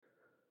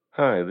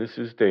Hi, this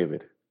is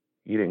David.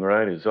 Eating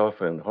right is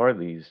often hard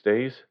these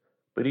days,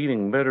 but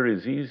eating better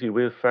is easy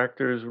with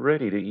Factor's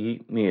ready to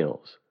eat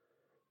meals.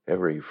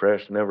 Every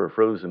fresh, never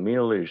frozen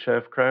meal is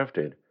chef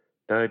crafted,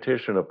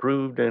 dietitian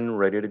approved, and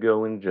ready to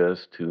go in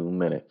just 2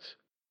 minutes.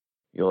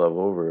 You'll have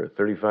over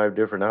 35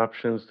 different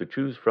options to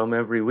choose from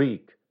every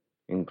week,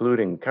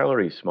 including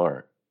Calorie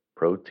Smart,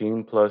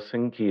 Protein Plus,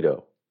 and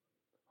Keto.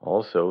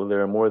 Also,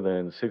 there are more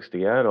than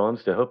 60 add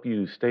ons to help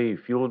you stay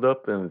fueled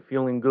up and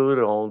feeling good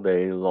all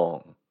day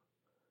long.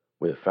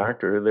 With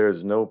Factor,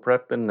 there's no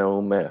prep and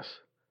no mess.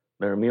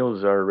 Their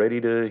meals are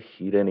ready to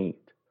heat and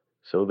eat,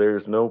 so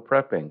there's no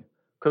prepping,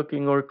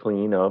 cooking, or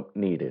clean up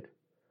needed.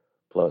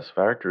 Plus,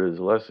 Factor is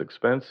less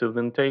expensive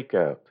than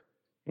takeout,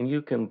 and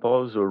you can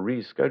pause or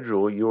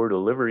reschedule your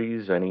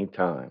deliveries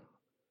anytime.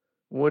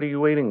 What are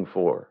you waiting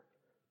for?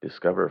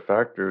 Discover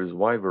Factor's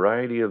wide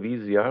variety of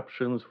easy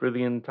options for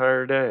the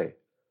entire day,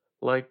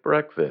 like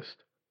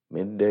breakfast,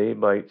 midday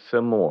bites,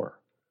 and more.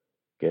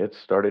 Get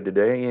started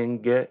today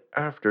and get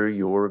after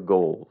your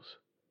goals.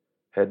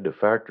 Head to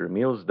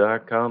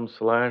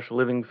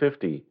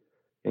factormeals.com/living50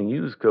 and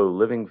use code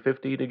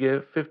living50 to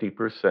get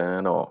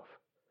 50% off.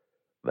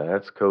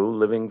 That's code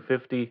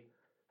living50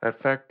 at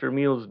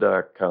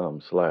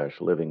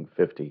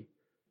factormeals.com/living50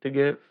 to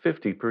get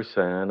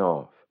 50%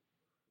 off.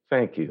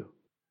 Thank you.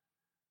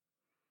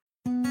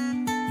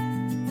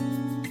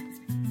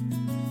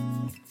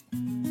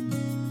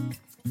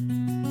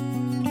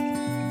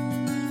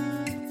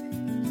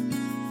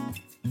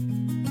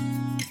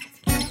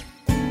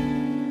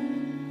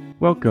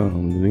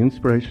 Welcome to the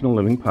Inspirational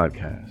Living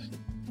Podcast,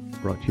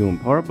 brought to you in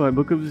part by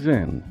Book of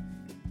Zen,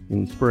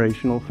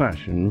 inspirational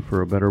fashion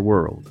for a better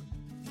world.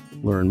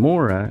 Learn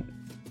more at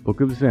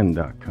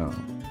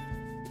bookofzen.com.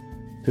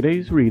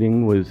 Today's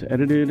reading was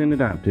edited and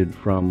adapted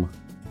from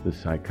The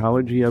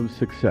Psychology of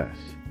Success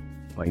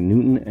by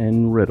Newton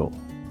N. Riddle,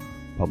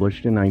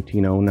 published in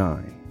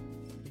 1909.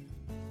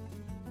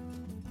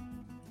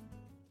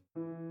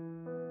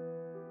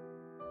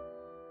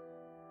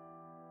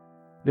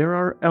 There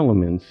are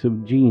elements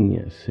of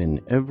genius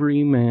in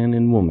every man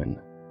and woman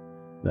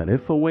that,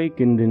 if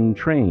awakened and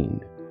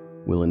trained,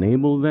 will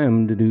enable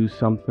them to do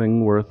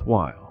something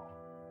worthwhile.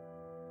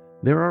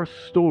 There are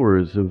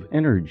stores of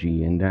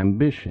energy and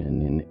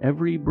ambition in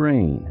every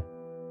brain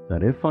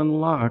that, if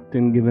unlocked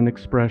and given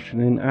expression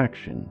in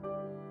action,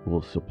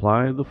 will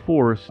supply the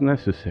force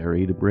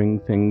necessary to bring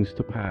things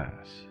to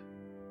pass.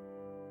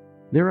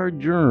 There are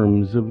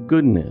germs of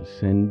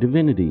goodness and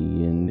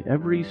divinity in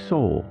every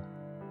soul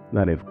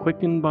that, if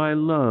quickened by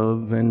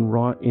love and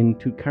wrought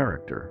into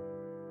character,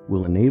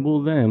 will enable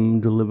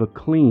them to live a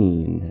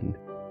clean and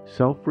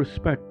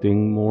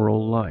self-respecting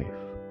moral life.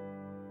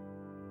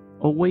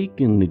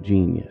 Awaken the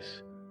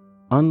genius,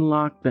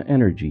 unlock the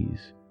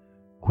energies,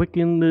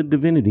 quicken the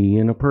divinity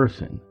in a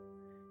person,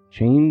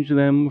 change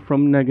them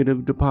from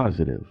negative to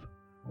positive,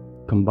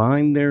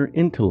 combine their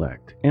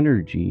intellect,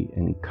 energy,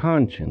 and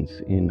conscience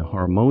in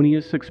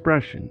harmonious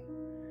expression,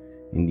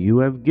 and you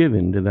have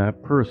given to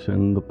that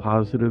person the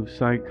positive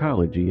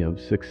psychology of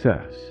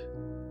success.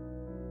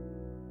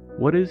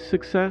 What is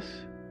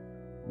success?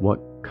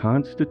 What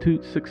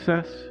constitutes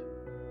success?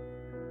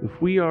 If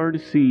we are to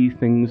see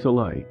things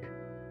alike,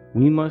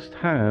 we must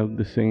have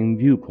the same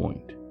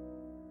viewpoint.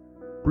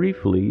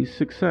 Briefly,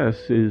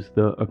 success is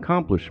the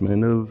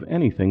accomplishment of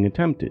anything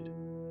attempted,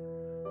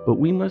 but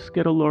we must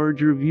get a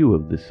larger view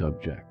of the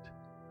subject.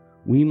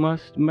 We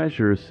must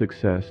measure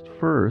success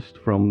first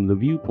from the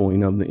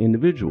viewpoint of the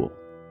individual,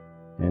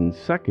 and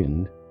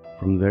second,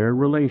 from their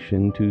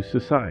relation to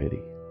society.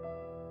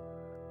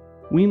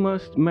 We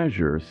must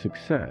measure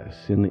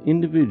success in the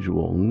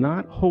individual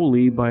not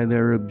wholly by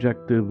their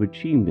objective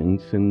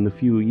achievements in the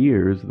few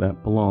years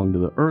that belong to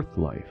the earth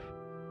life,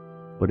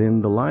 but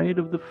in the light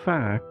of the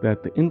fact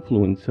that the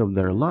influence of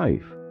their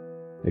life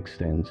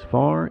extends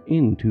far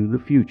into the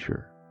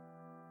future.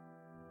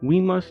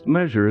 We must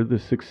measure the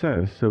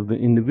success of the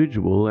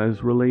individual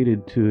as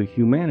related to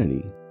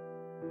humanity,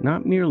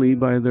 not merely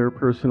by their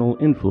personal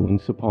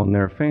influence upon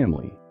their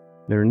family,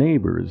 their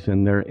neighbors,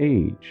 and their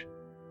age,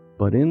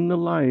 but in the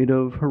light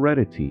of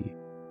heredity,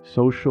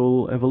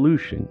 social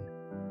evolution,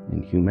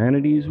 and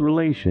humanity's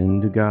relation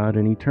to God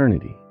and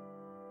eternity.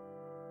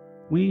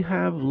 We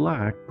have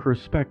lacked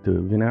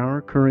perspective in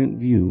our current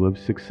view of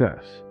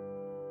success.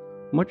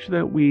 Much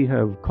that we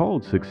have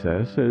called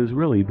success has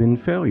really been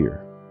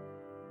failure.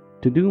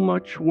 To do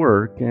much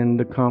work and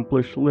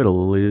accomplish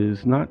little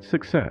is not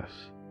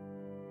success.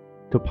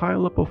 To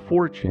pile up a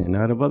fortune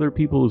out of other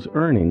people's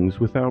earnings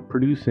without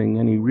producing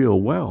any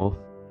real wealth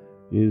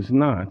is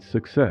not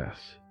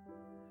success.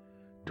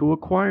 To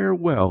acquire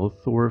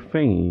wealth or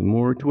fame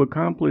or to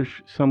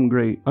accomplish some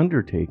great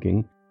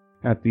undertaking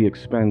at the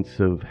expense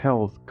of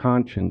health,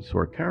 conscience,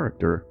 or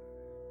character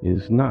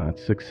is not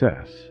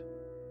success.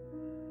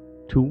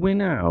 To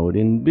win out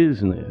in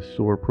business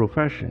or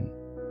profession,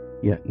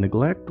 yet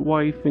neglect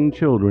wife and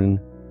children,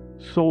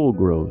 soul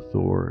growth,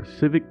 or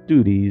civic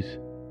duties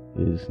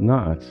is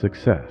not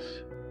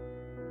success.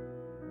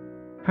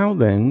 How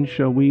then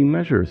shall we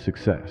measure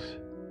success?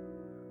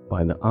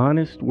 by the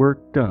honest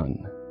work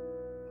done,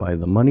 by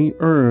the money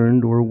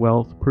earned or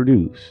wealth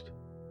produced,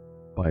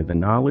 by the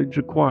knowledge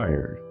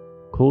acquired,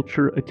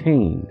 culture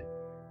attained,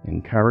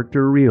 and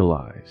character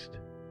realized,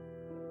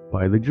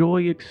 by the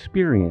joy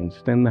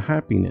experienced and the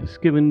happiness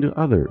given to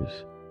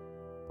others,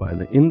 by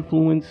the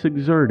influence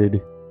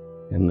exerted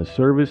and the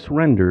service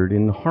rendered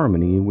in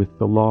harmony with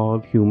the law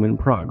of human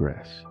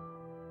progress.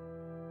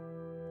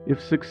 If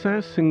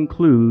success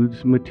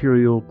includes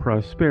material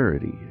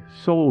prosperity,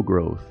 soul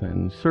growth,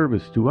 and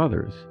service to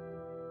others,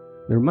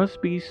 there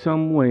must be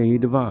some way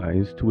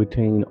devised to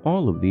attain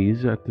all of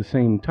these at the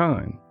same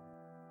time.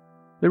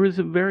 There is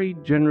a very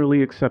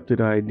generally accepted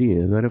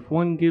idea that if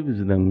one gives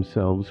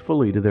themselves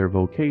fully to their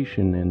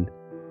vocation and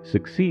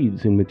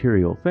succeeds in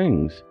material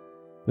things,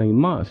 they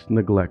must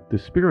neglect the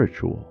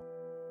spiritual.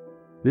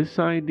 This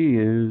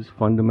idea is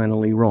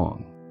fundamentally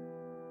wrong.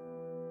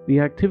 The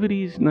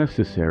activities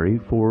necessary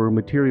for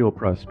material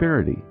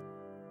prosperity,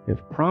 if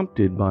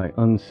prompted by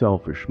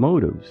unselfish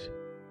motives,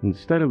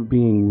 instead of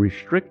being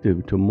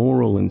restrictive to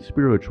moral and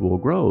spiritual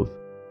growth,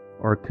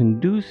 are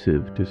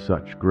conducive to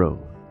such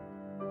growth.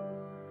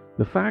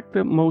 The fact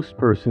that most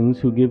persons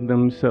who give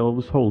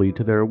themselves wholly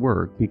to their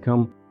work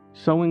become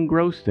so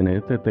engrossed in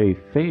it that they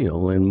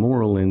fail in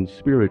moral and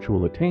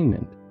spiritual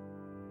attainment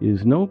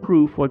is no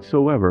proof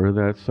whatsoever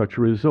that such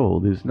a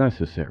result is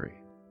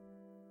necessary.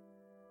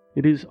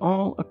 It is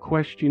all a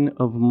question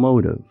of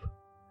motive.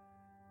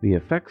 The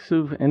effects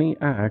of any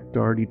act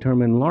are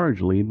determined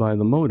largely by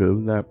the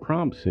motive that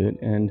prompts it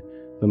and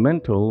the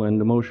mental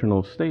and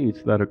emotional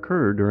states that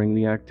occur during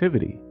the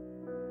activity.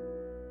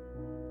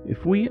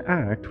 If we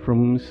act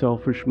from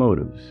selfish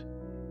motives,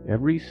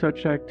 every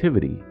such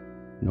activity,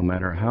 no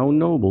matter how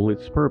noble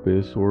its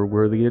purpose or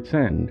worthy its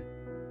end,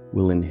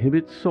 will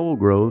inhibit soul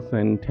growth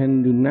and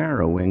tend to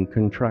narrow and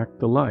contract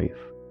the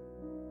life.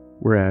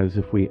 Whereas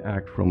if we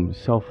act from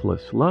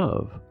selfless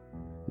love,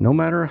 no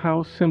matter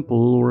how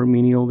simple or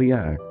menial the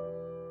act,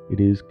 it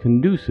is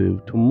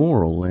conducive to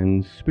moral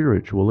and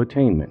spiritual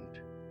attainment.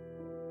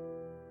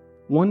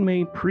 One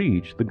may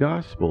preach the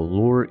gospel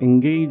or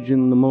engage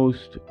in the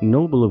most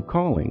noble of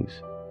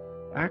callings,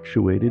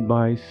 actuated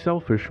by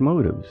selfish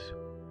motives,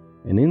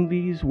 and in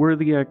these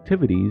worthy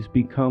activities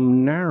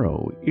become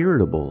narrow,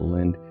 irritable,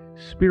 and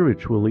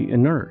spiritually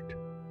inert.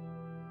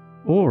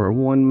 Or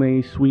one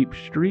may sweep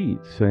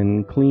streets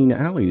and clean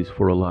alleys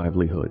for a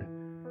livelihood,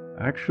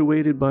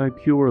 actuated by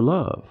pure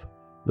love,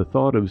 the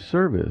thought of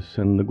service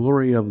and the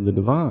glory of the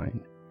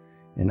divine,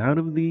 and out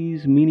of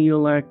these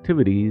menial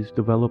activities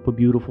develop a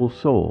beautiful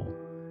soul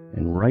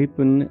and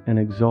ripen an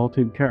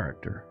exalted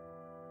character.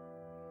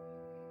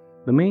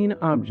 The main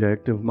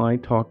object of my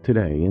talk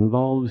today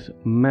involves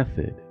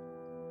method.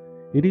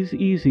 It is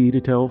easy to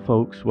tell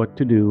folks what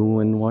to do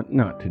and what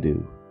not to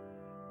do,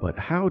 but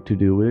how to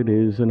do it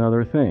is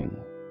another thing.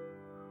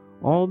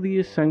 All the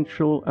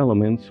essential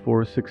elements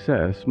for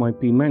success might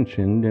be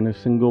mentioned in a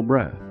single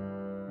breath,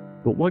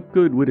 but what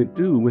good would it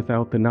do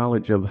without the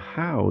knowledge of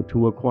how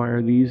to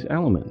acquire these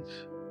elements?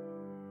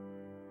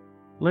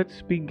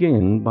 Let's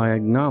begin by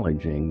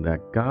acknowledging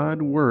that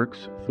God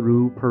works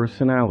through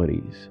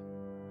personalities.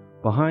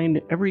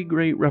 Behind every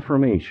great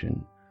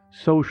reformation,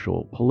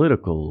 social,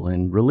 political,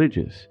 and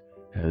religious,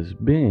 has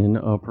been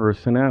a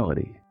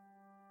personality.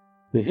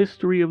 The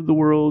history of the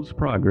world's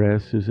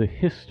progress is a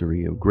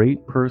history of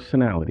great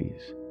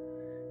personalities,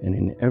 and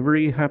in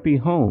every happy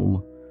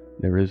home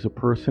there is a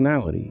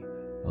personality,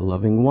 a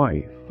loving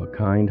wife, a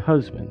kind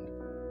husband.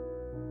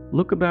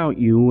 Look about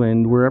you,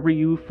 and wherever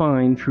you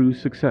find true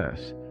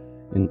success,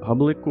 in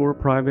public or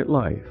private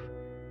life,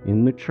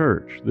 in the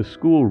church, the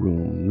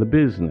schoolroom, the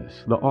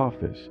business, the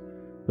office,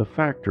 the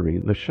factory,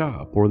 the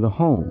shop, or the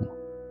home,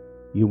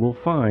 you will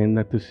find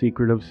that the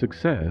secret of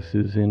success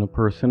is in a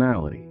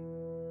personality.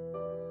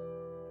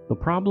 The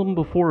problem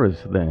before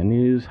us, then,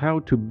 is how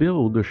to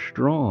build a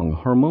strong,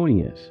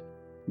 harmonious,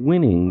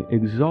 winning,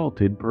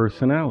 exalted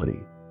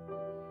personality.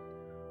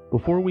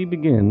 Before we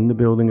begin the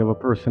building of a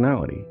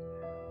personality,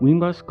 we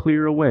must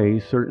clear away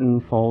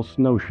certain false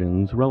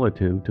notions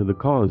relative to the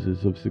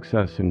causes of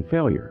success and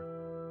failure,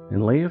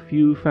 and lay a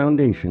few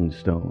foundation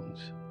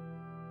stones.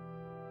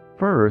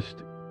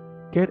 First,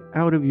 get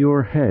out of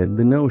your head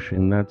the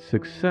notion that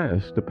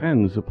success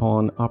depends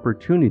upon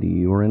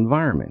opportunity or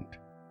environment.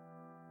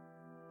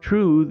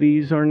 True,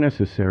 these are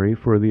necessary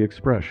for the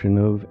expression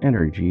of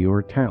energy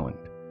or talent,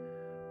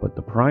 but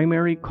the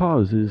primary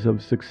causes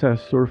of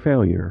success or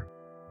failure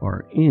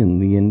are in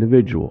the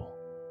individual.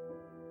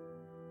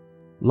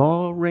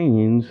 Law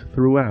reigns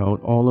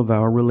throughout all of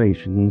our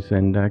relations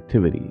and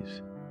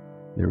activities.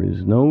 There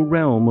is no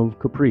realm of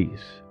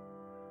caprice.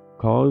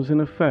 Cause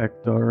and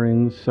effect are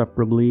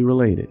inseparably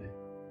related.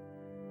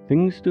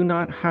 Things do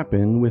not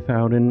happen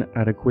without an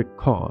adequate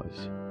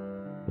cause.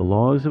 The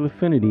laws of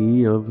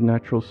affinity of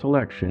natural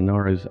selection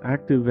are as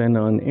active and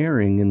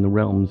unerring in the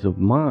realms of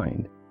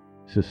mind,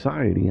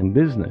 society, and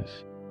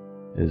business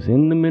as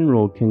in the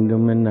mineral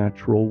kingdom and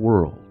natural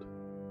world.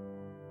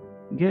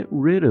 Get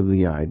rid of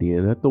the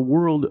idea that the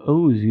world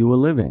owes you a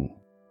living.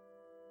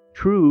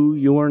 True,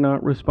 you are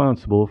not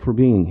responsible for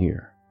being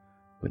here,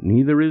 but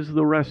neither is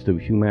the rest of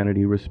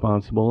humanity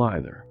responsible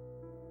either,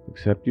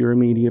 except your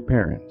immediate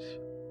parents.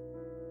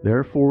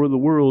 Therefore, the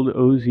world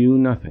owes you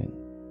nothing.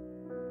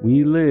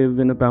 We live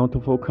in a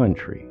bountiful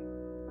country,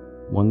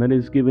 one that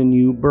has given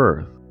you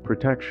birth,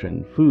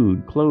 protection,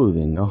 food,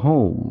 clothing, a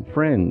home,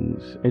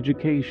 friends,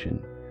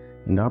 education,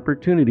 and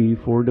opportunity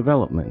for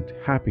development,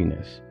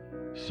 happiness,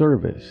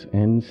 service,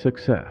 and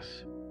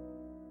success.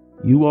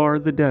 You are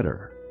the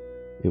debtor.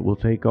 It will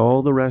take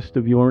all the rest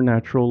of your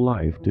natural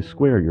life to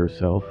square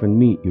yourself and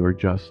meet your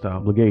just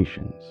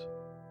obligations.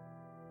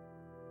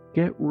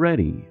 Get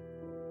ready.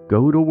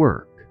 Go to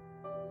work.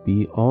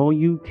 Be all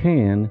you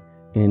can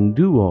and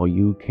do all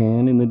you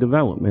can in the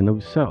development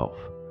of self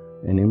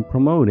and in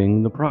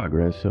promoting the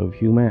progress of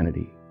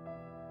humanity.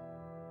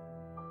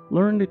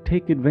 Learn to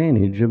take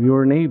advantage of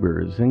your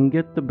neighbors and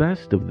get the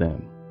best of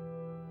them.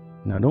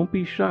 Now, don't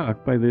be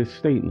shocked by this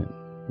statement.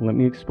 Let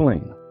me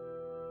explain.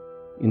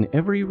 In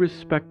every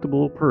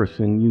respectable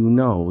person you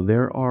know,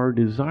 there are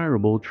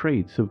desirable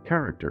traits of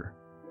character.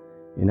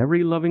 In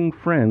every loving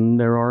friend,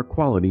 there are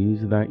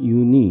qualities that you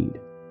need.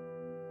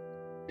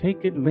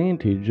 Take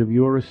advantage of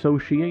your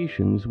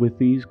associations with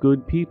these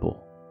good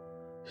people.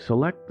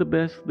 Select the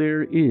best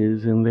there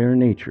is in their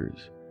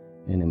natures,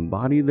 and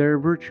embody their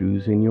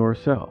virtues in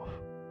yourself.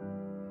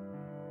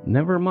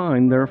 Never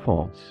mind their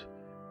faults.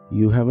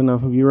 You have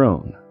enough of your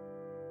own.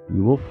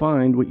 You will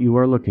find what you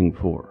are looking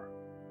for.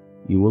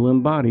 You will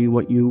embody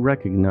what you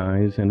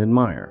recognize and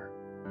admire.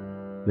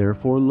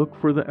 Therefore, look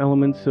for the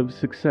elements of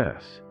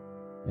success,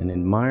 and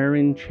admire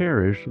and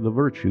cherish the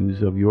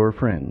virtues of your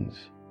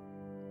friends.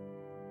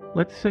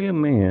 Let's say a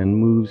man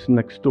moves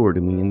next door to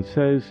me and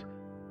says,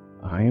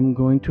 "I am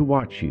going to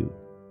watch you.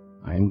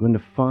 I am going to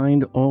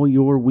find all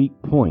your weak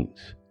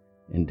points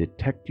and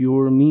detect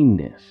your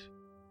meanness."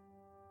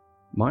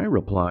 My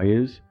reply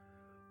is,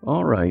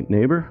 "All right,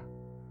 neighbor,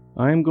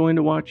 I am going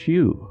to watch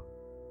you.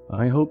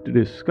 I hope to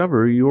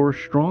discover your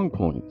strong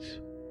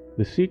points,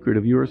 the secret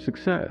of your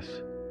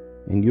success,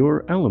 and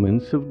your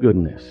elements of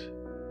goodness."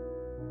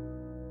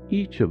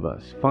 Each of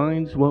us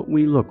finds what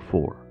we look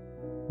for,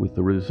 with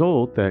the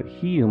result that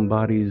he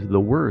embodies the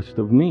worst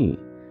of me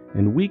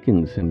and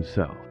weakens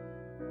himself.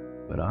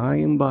 But I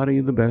embody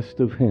the best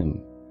of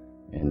him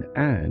and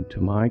add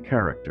to my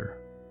character.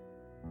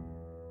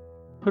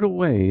 Put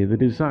away the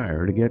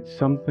desire to get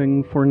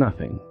something for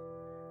nothing.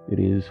 It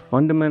is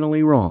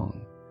fundamentally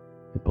wrong.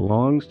 It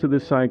belongs to the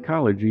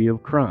psychology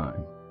of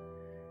crime.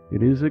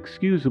 It is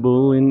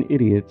excusable in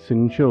idiots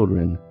and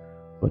children,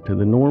 but to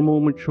the normal,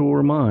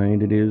 mature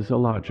mind it is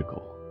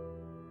illogical.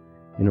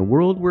 In a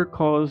world where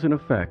cause and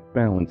effect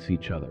balance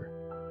each other,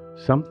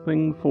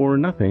 something for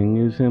nothing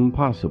is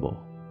impossible.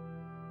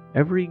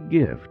 Every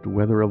gift,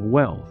 whether of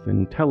wealth,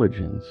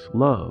 intelligence,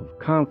 love,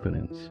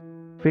 confidence,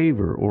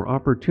 favor, or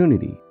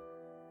opportunity,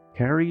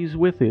 carries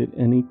with it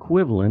an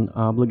equivalent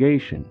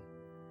obligation.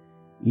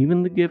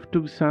 Even the gift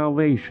of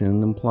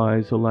salvation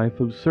implies a life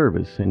of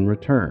service in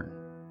return.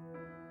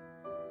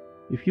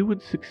 If you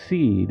would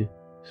succeed,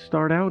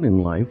 start out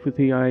in life with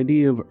the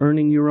idea of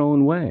earning your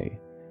own way,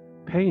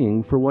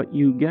 paying for what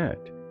you get,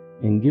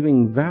 and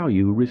giving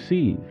value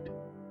received.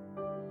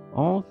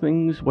 All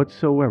things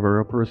whatsoever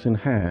a person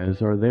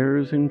has are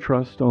theirs in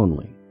trust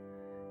only,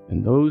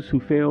 and those who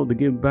fail to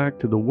give back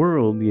to the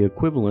world the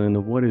equivalent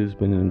of what has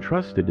been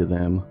entrusted to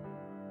them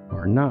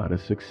are not a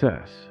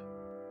success.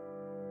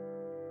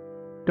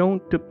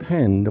 Don't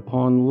depend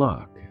upon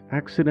luck,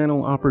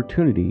 accidental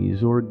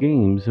opportunities, or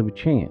games of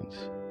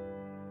chance.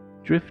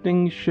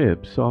 Drifting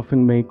ships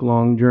often make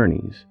long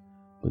journeys,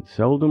 but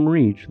seldom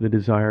reach the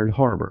desired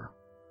harbor.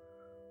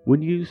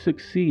 Would you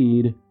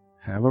succeed,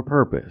 have a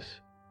purpose.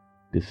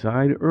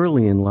 Decide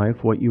early in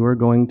life what you are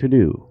going to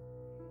do,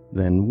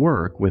 then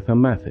work with a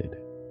method.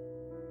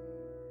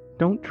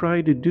 Don't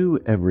try to do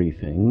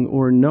everything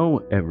or know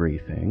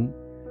everything.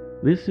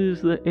 This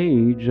is the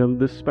age of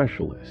the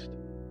specialist.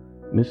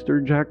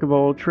 Mr. Jack of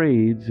all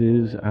trades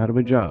is out of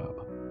a job.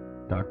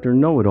 Dr.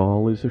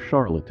 Know-it-all is a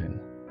charlatan.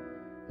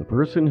 The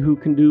person who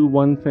can do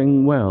one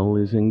thing well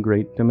is in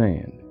great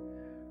demand.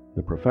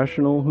 The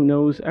professional who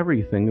knows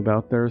everything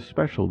about their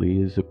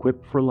specialty is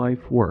equipped for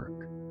life work.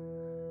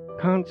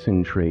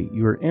 Concentrate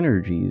your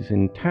energies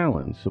and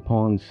talents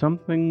upon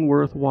something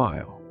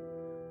worthwhile.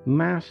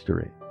 Master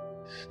it,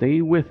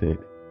 stay with it,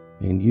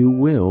 and you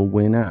will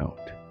win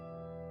out.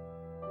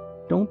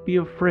 Don't be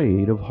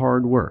afraid of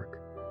hard work.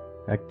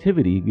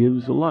 Activity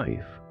gives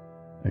life,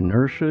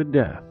 inertia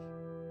death.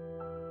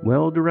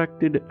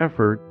 Well-directed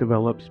effort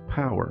develops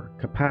power,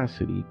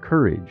 capacity,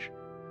 courage,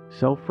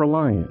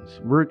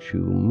 self-reliance,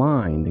 virtue,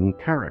 mind, and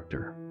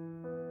character.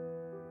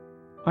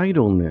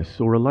 Idleness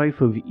or a life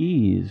of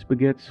ease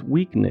begets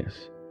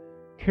weakness,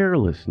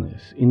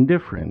 carelessness,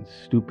 indifference,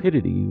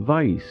 stupidity,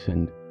 vice,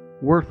 and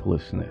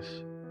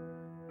worthlessness.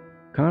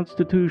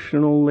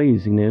 Constitutional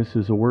laziness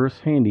is a worse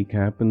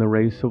handicap in the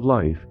race of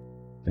life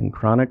than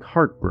chronic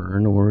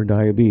heartburn or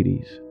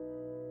diabetes.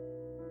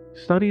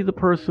 Study the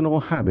personal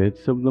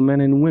habits of the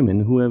men and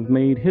women who have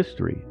made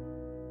history.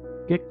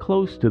 Get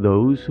close to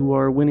those who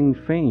are winning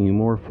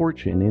fame or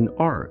fortune in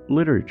art,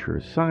 literature,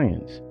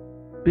 science,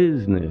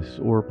 business,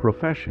 or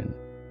profession,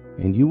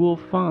 and you will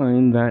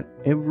find that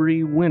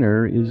every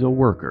winner is a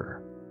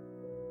worker.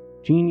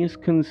 Genius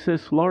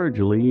consists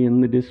largely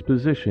in the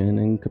disposition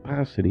and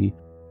capacity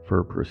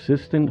for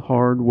persistent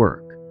hard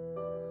work.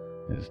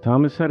 As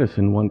Thomas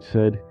Edison once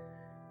said,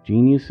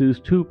 genius is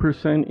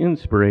 2%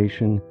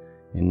 inspiration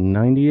and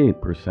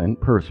 98%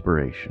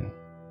 perspiration.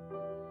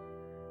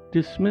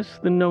 Dismiss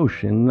the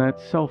notion that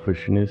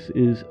selfishness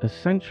is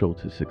essential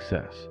to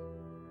success.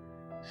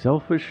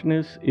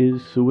 Selfishness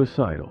is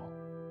suicidal.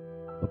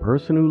 A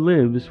person who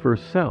lives for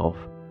self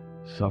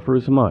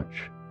suffers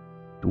much,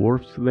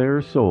 dwarfs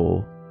their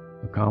soul,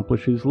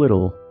 accomplishes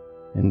little,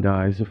 and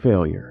dies a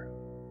failure.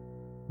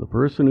 The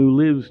person who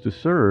lives to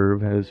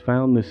serve has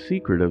found the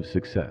secret of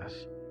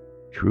success,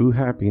 true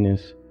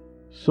happiness,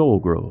 soul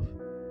growth,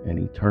 and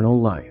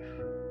eternal life.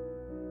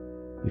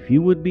 If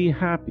you would be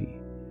happy,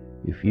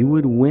 if you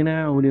would win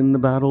out in the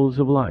battles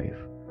of life,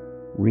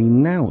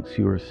 renounce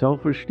your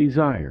selfish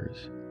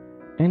desires,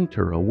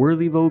 enter a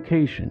worthy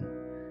vocation,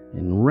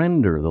 and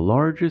render the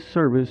largest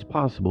service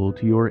possible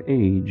to your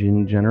age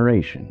and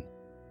generation.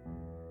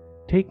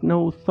 Take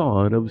no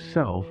thought of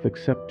self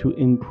except to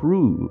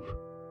improve.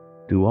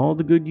 Do all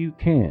the good you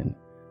can,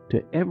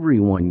 to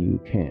everyone you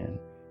can,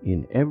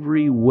 in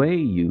every way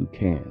you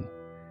can,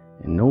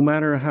 and no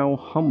matter how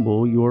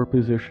humble your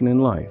position in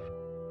life,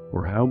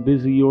 or how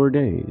busy your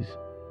days,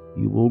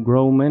 you will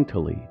grow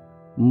mentally,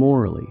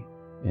 morally,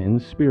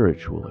 and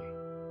spiritually.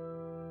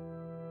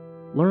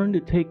 Learn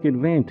to take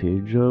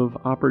advantage of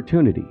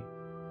opportunity.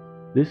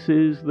 This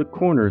is the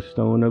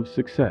cornerstone of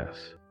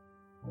success.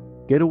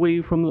 Get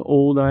away from the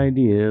old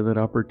idea that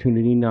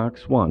opportunity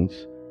knocks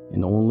once,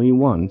 and only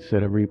once,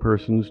 at every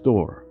person's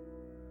door.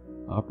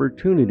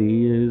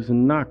 Opportunity is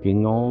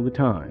knocking all the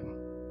time.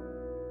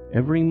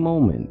 Every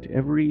moment,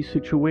 every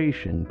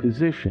situation,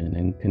 position,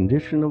 and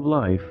condition of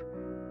life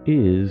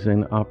is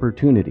an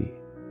opportunity.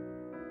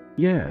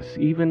 Yes,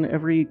 even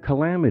every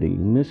calamity,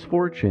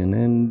 misfortune,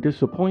 and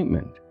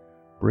disappointment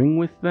bring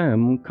with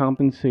them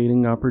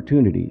compensating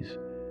opportunities,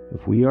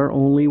 if we are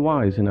only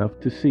wise enough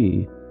to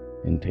see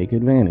and take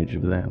advantage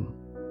of them.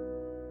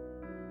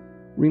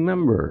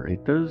 Remember,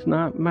 it does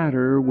not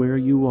matter where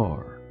you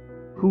are,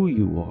 who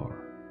you are,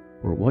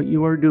 or what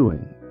you are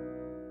doing,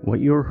 what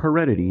your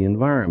heredity,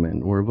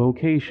 environment, or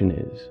vocation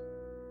is.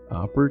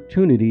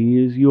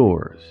 Opportunity is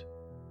yours.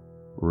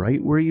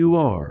 Right where you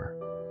are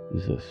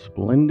is a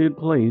splendid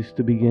place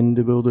to begin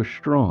to build a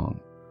strong,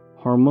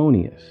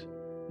 harmonious,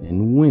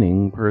 and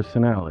winning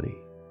personality.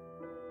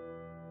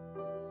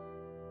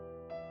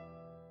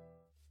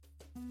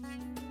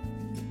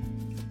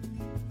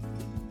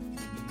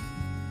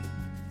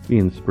 The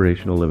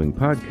Inspirational Living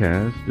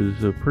Podcast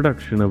is a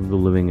production of The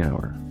Living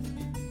Hour.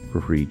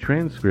 For free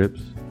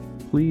transcripts,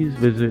 please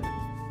visit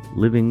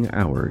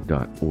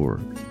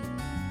livinghour.org.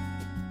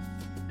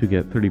 To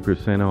get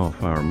 30%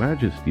 off our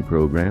Majesty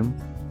program,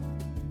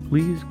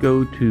 please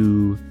go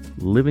to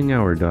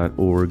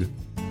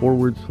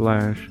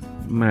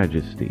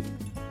livinghour.org/Majesty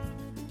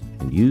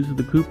and use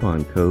the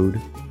coupon code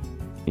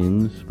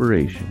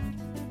INSPIRATION.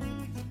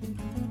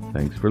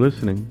 Thanks for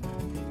listening.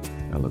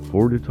 I look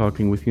forward to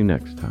talking with you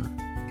next time.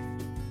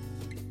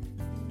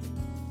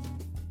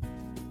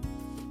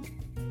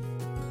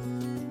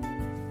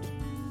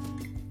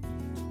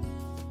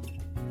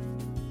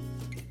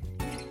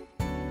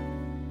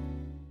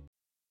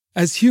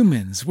 As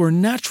humans, we're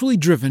naturally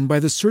driven by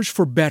the search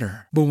for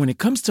better. But when it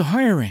comes to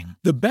hiring,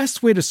 the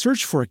best way to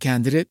search for a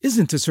candidate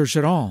isn't to search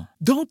at all.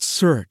 Don't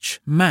search,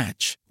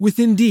 match with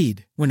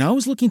Indeed. When I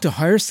was looking to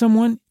hire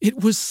someone,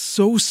 it was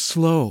so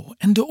slow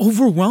and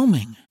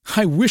overwhelming.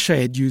 I wish I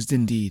had used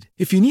Indeed.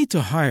 If you need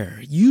to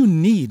hire, you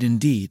need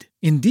Indeed.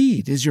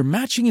 Indeed is your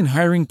matching and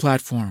hiring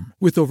platform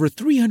with over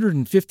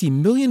 350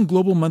 million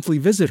global monthly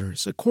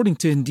visitors, according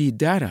to Indeed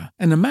data,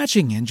 and a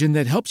matching engine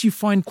that helps you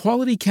find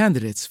quality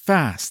candidates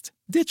fast.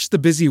 Ditch the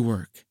busy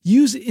work.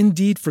 Use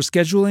Indeed for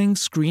scheduling,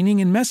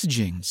 screening, and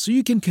messaging so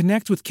you can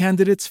connect with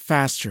candidates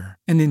faster.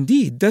 And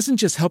Indeed doesn't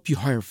just help you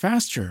hire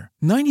faster.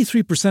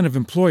 93% of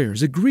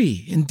employers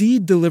agree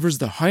Indeed delivers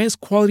the highest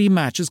quality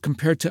matches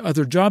compared to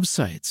other job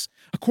sites,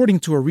 according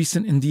to a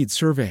recent Indeed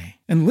survey.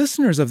 And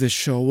listeners of this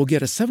show will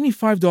get a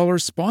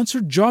 $75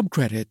 sponsored job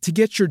credit to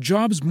get your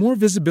jobs more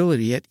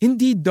visibility at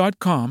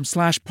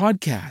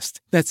Indeed.com/podcast.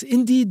 That's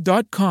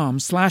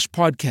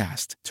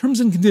Indeed.com/podcast.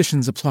 Terms and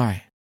conditions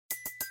apply.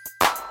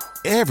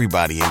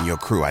 Everybody in your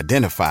crew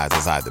identifies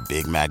as either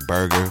Big Mac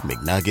Burger,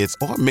 McNuggets,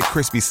 or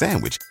McCrispy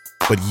Sandwich.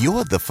 But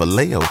you're the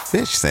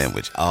Filet-O-Fish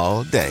Sandwich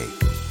all day.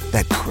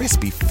 That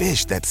crispy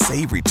fish, that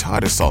savory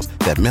tartar sauce,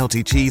 that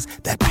melty cheese,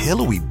 that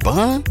pillowy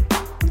bun.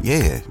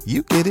 Yeah,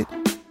 you get it.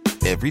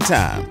 Every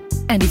time.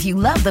 And if you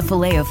love the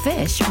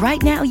Filet-O-Fish,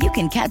 right now you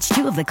can catch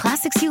two of the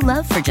classics you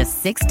love for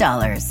just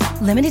 $6.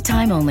 Limited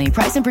time only.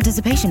 Price and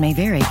participation may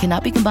vary.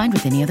 Cannot be combined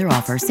with any other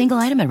offer. Single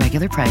item at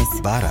regular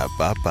price.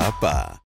 Ba-da-ba-ba-ba.